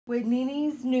with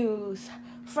Nene's news.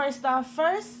 First off,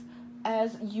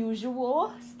 as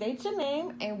usual, state your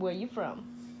name and where you from.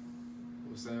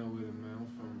 What's up with it, man? I'm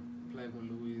from Plaquemine,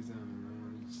 Louisiana,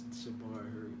 man. It's your boy,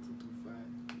 Harry 225.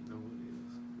 You know what it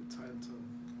is. The title.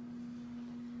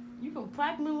 You from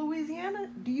Plaquemine, Louisiana?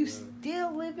 Do you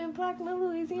still live in Plaquemine,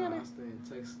 Louisiana? Nah, I stay in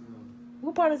Texas now.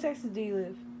 What part of Texas do you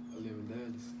live? I live in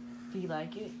Dallas. Do you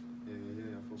like it? Yeah,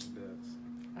 I fuck with Dallas.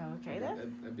 Oh, okay,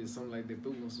 that be something like they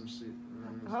boot on some shit.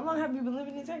 How long have you been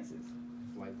living in Texas?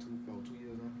 Like 2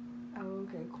 years now. Oh,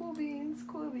 okay. Cool beans.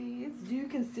 Do you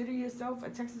consider yourself a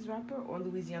Texas rapper or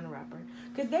Louisiana rapper?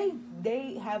 Because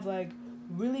they have, like,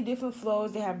 really different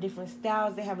flows. They have different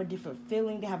styles. They have a different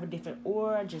feeling. They have a different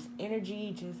aura, just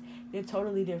energy. They're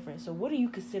totally different. So what do you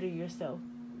consider yourself?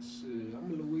 Shit,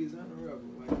 I'm a Louisiana rapper.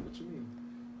 Like, what you mean?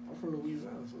 I'm from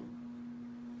Louisiana, so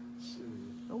shit.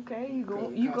 Okay, you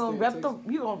gonna rep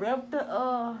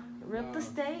the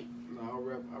state? No, I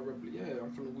rep. Yeah,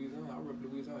 I'm from Louisiana. I rep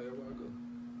Louisiana everywhere I go.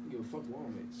 I give a fuck what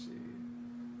I'm at.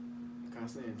 Shit. Can't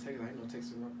stay in Texas. I ain't no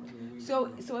Texas rapper.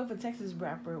 So if a Texas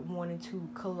rapper wanted to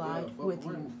collide with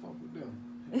you, fuck with them.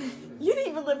 You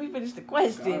didn't even let me finish the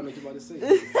question. I don't know what you about to say.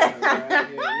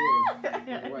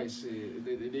 Yeah. Right,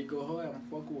 shit. They go hard, I'm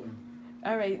fuck with them.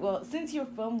 All right. Well, since you're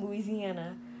from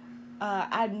Louisiana,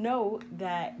 I know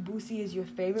that Boosie is your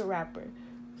favorite rapper.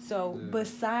 So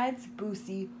besides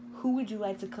Boosie, who would you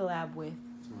like to collab with?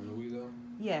 From Louisiana?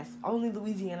 Yes, only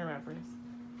Louisiana rappers.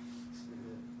 Shit.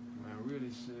 Man, really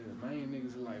shit. Main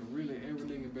niggas are like really every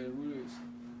nigga better Woods.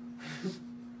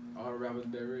 All the rappers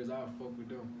there is, I'll fuck with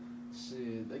them.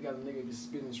 Shit, they got a nigga be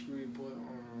spitting street report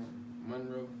on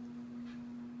Monroe.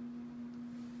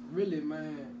 Really,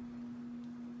 man,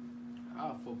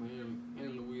 I'll fuck with him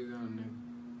in Louisiana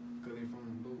nigga, cause they from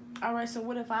the boat. All right, so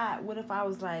what if I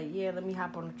was like, yeah, let me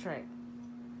hop on the track?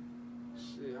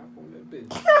 Shit, hop on that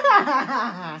bitch. Shit, I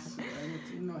ain't gonna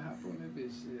tell you no hop on that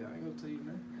bitch. Shit, I ain't gonna tell you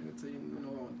nothing. I ain't gonna tell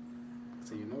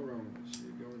you no wrong.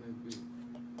 Shit, go on that bitch.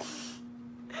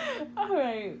 All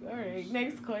right.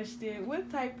 Next question. What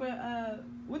type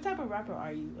of rapper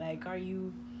are you? Like, are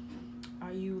you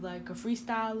like a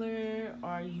freestyler?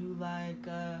 Are you like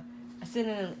a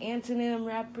synonym antonym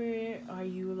rapper? Are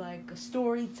you like a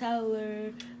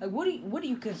storyteller? Like, what do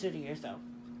you consider yourself?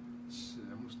 Shit,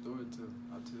 I'm a storyteller.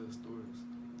 I tell stories.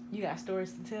 You got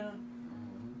stories to tell?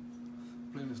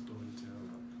 Plenty of stories to tell.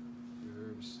 You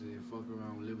heard shit. Fuck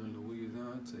around living in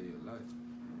Louisiana. I tell you a lot.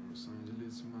 Son, just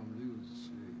listen to my music,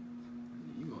 shit.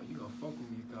 You gonna fuck with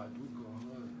me, God, do go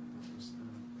hard. You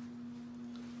understand?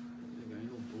 Nigga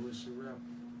ain't no bullshit rap.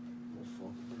 Go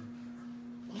fuck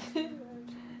with me.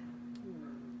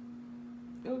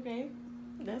 Okay,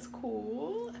 that's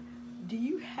cool. Do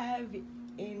you have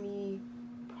any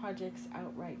projects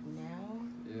out right now?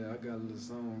 Yeah, I got a little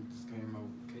song just came out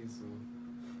with Queso.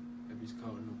 That bitch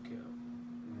called No Cap.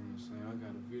 You know what I'm saying? I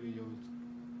got a video.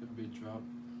 That bitch dropped.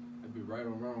 That bitch right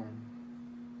or wrong.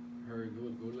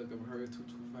 Go look up her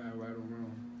 225 right or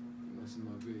wrong. You know, see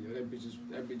my video. That bitch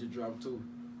just dropped too.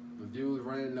 The views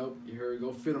running up. You heard?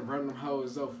 Go fit them, run them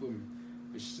hoes up for me.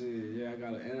 But shit, yeah, I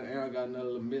got another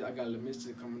little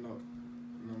mixtape coming up.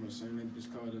 You know what I'm saying? That bitch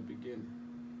called The Beginning.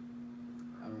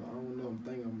 I don't know. I'm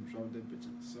thinking I'm gonna drop that bitch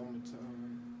in the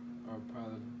summertime, or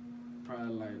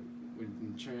probably like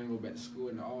when Trent go back to school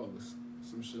in August,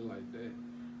 some shit like that.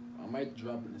 I might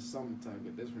drop it in the summertime,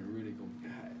 but that's when it really gonna be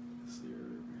hot.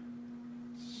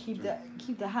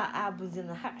 Keep the hot albums in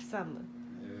the hot summer.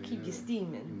 Keep you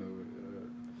steaming.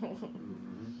 You know,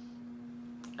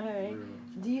 All right. real.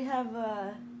 Do you have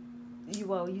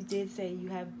you did say you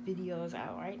have videos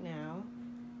out right now.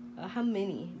 How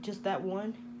many? Just that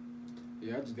one?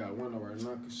 Yeah, I just got one right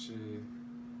now, cause shit,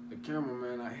 the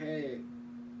cameraman I had, you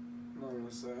know what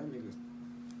I'm saying, that nigga,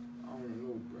 I don't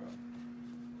know, bro.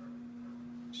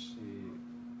 Shit,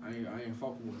 I ain't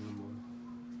fucking with him no more.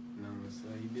 You know what I'm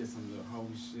saying? He did some little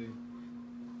hoe shit. You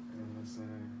know what I'm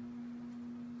saying?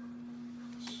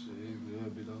 Shit, he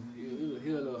good, bit though. He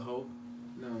a little hoe.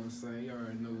 You know what I'm saying? You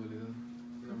already know what it is.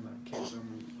 You know, I'm not catch.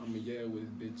 I'm a yell with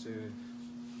his bitch ass.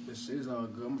 But shit's all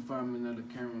good. I'm gonna find me another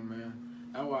cameraman.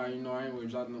 That's why, you know, I ain't gonna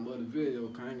drop no other video,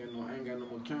 cause I ain't got no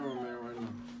more cameraman right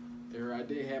now. I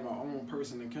did have my own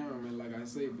person and cameraman, like I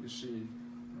say, but shit,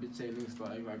 bitch ain't niggas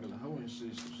start acting like a hoe and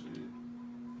shit, so shit.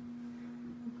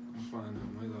 I'm fine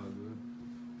now, it's all good.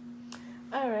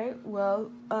 All right.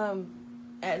 Well,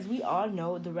 as we all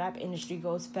know, the rap industry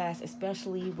goes fast,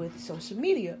 especially with social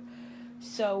media.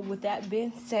 So, with that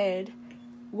being said,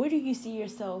 where do you see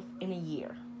yourself in a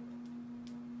year?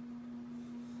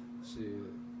 Shit,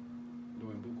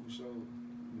 doing buku shows,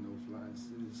 you know, flying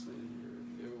city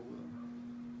everywhere.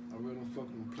 I really don't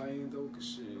fucking plane though, cause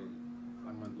shit,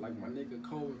 Like my nigga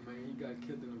Kobe, man, he got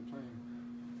killed in the plane.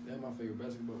 That's my favorite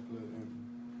basketball player. And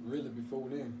really, before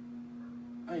then,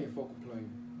 I ain't fuck with playing.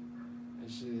 And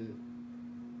shit,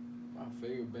 my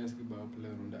favorite basketball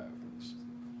player don't die from this shit.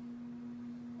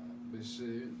 But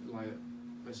shit, like,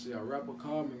 that shit, a rapper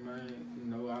called me, man, you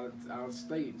know, out of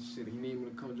state. Shit, he need me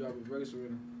to come drop his race with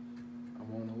him.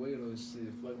 I'm on the way though,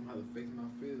 shit. Fuck, I'm how to face my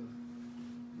fears.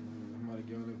 I'm about to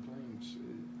get on that plane, shit.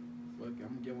 Fuck it,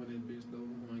 I'm gonna get on that bitch though.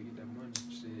 I'm gonna get that money.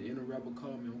 Shit, any rapper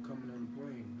call me, I'm coming on the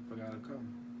plane. If I gotta come.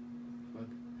 Fuck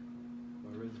it.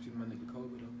 But rest in peace, my nigga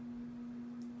Kobe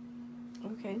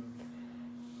though. Okay.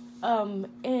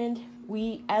 And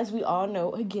as we all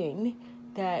know, again,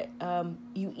 that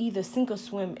you either sink or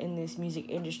swim in this music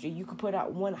industry. You could put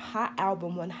out one hot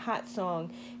album, one hot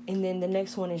song, and then the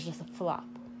next one is just a flop.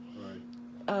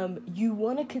 Right. You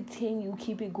want to continue,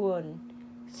 keep it going.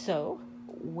 So,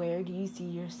 where do you see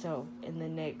yourself in the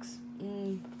next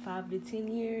 5 to 10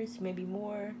 years, maybe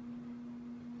more?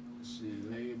 Shit,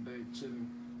 laid back, chilling.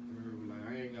 Like,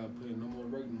 I ain't gotta put in no more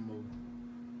work no more.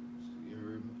 You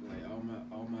heard me? Like,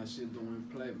 all my shit doing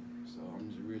platinum. So I'm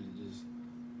just really just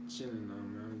chilling now,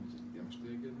 man. I'm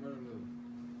still getting money though.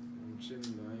 I'm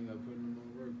chilling though. I ain't gotta put in no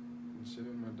more work. I'm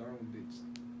chilling my down bitch.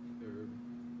 You heard me?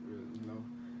 You know,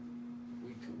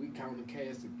 we counting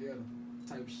cash together,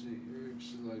 type shit. You heard me?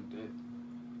 Shit like that.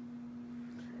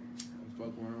 I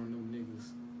fuck around them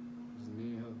niggas. It's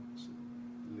me and her. Shit.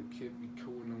 Little kid be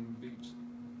cooling on the beach.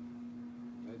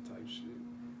 That type shit.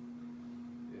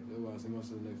 Yeah, that's why I see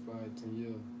myself in like 5, 10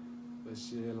 years. But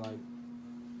shit, like,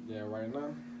 yeah, right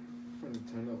now, finna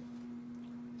turn up.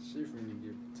 Shit finna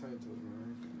get turned up,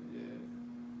 man.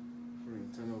 Finna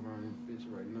turn up around this bitch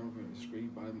right now. Finna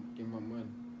straight by get my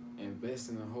money. Invest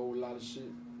in a whole lot of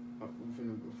shit. We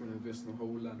finna invest in a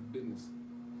whole lot of business.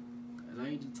 And I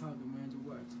ain't just talking, man, just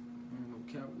watch. I ain't no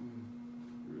cap with me.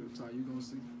 Real talk, you gonna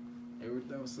see.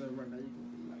 Everything was said right now, you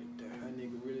gonna be like, damn, that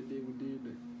nigga really did what did that.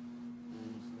 You know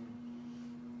what I'm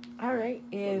saying? All right,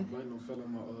 and Blame don't fell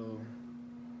on my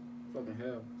fucking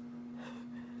hair.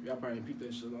 Y'all probably ain't peep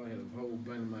that shit. I had a whole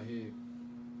blunt in my head.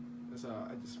 That's how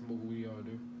I just smoke weed all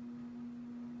day.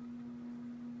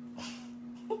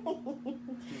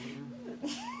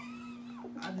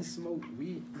 I just smoke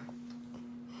weed.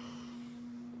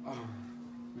 Oh,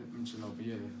 let me chill out, but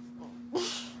yeah.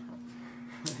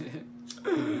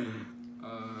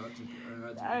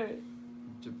 I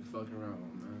just be fucking around,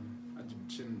 man. I just be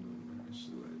chilling though, man.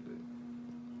 Shit like that.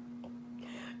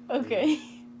 okay.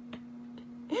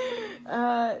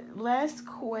 Last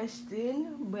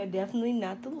question, but definitely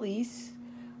not the least.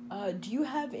 Do you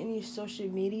have any social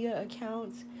media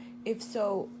accounts? If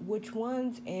so, which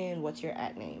ones and what's your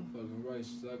 @ name? Fucking right,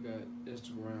 so I got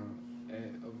Instagram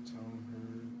at Uptown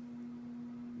Herb.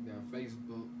 Got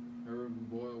Facebook, Herb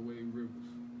Boy Way Rivers.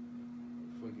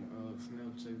 Fucking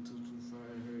Snapchat 225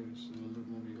 Herb. Shit, look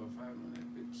when we gonna find on that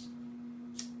bitch.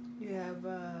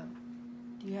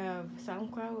 Do you have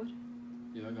SoundCloud?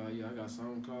 Yeah, I got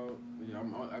SoundCloud. Yeah,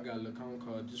 I got a little account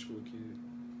called Disco Kid.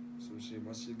 So shit,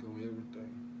 my shit go with everything.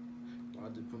 I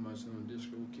just put my shit on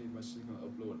Disco Kid, my shit gonna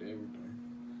upload to everything.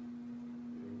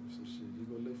 Yeah, so shit, you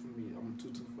go look for me. I'm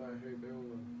 225 here, bro.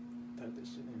 Type that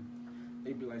shit in.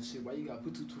 They be like, shit, why you gotta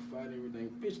put 225 and everything?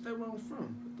 Bitch, that's where I'm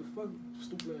from. What the fuck?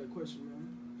 Stupid ass question, man.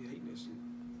 You hate that shit.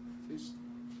 Bitch.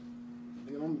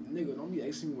 Nigga, don't be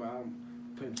asking me why I'm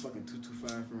putting fucking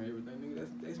 225 from everything, nigga.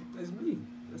 That's me.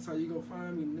 That's how you gonna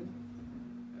find me, nigga.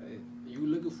 Hey, you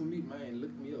looking for me, man?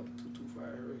 Look me up. 225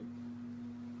 here.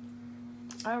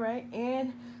 All right,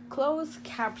 and closed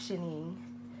captioning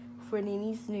for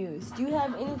Nene's News. Do you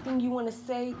have anything you want to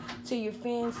say to your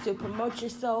fans to promote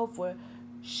yourself or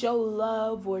show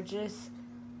love or just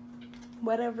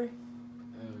whatever?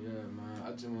 Hell yeah, man.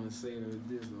 I just want to say that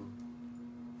this, though.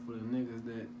 For the niggas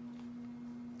that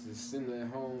just sitting at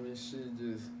home and shit,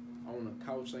 just on the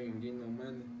couch ain't getting no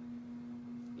money,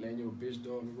 letting your bitch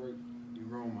dog work, you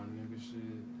wrong, my nigga.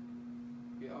 Shit.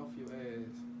 Get off your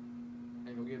ass.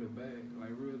 Ain't gonna get a bag.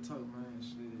 Like, real talk, man.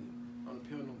 Shit. I don't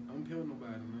pay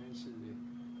nobody, man. Shit.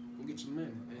 Go get your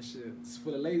money. And shit. It's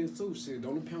for the ladies, too. Shit.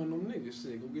 Don't depend on no niggas.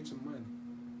 Shit. Go get your money.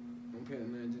 Don't pay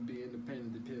nothing. Just be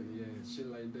independent, dependent. Yeah.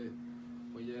 Shit like that.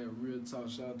 But yeah, real talk.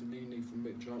 Shout out to Nene for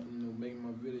making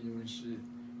my video and shit.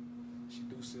 She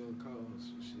do sell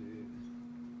cars. Shit.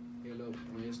 Hit up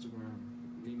on Instagram.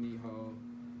 Nene Hall.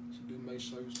 She do make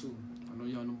shirts, too. I know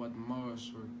y'all know about the Mars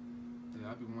shirt. Yeah,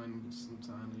 I be wanting them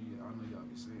sometime. Yeah, I know y'all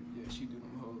be saying, yeah, she do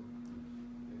them hoes.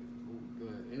 Yeah,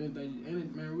 good.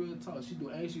 Anything, man, real talk. She do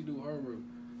her work.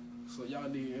 So y'all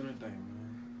need anything,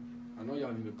 man. I know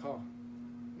y'all need a car.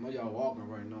 I know y'all walking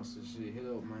right now, so shit, hit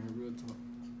up, man, real talk.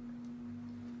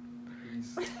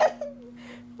 face.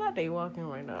 Thought they walking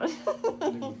right now.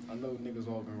 Niggas, I know niggas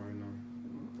walking right now.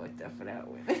 Fucked up for that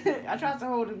one. I tried to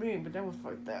hold him in, but that was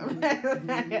fucked up.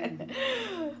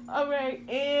 All right,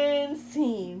 and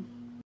scene.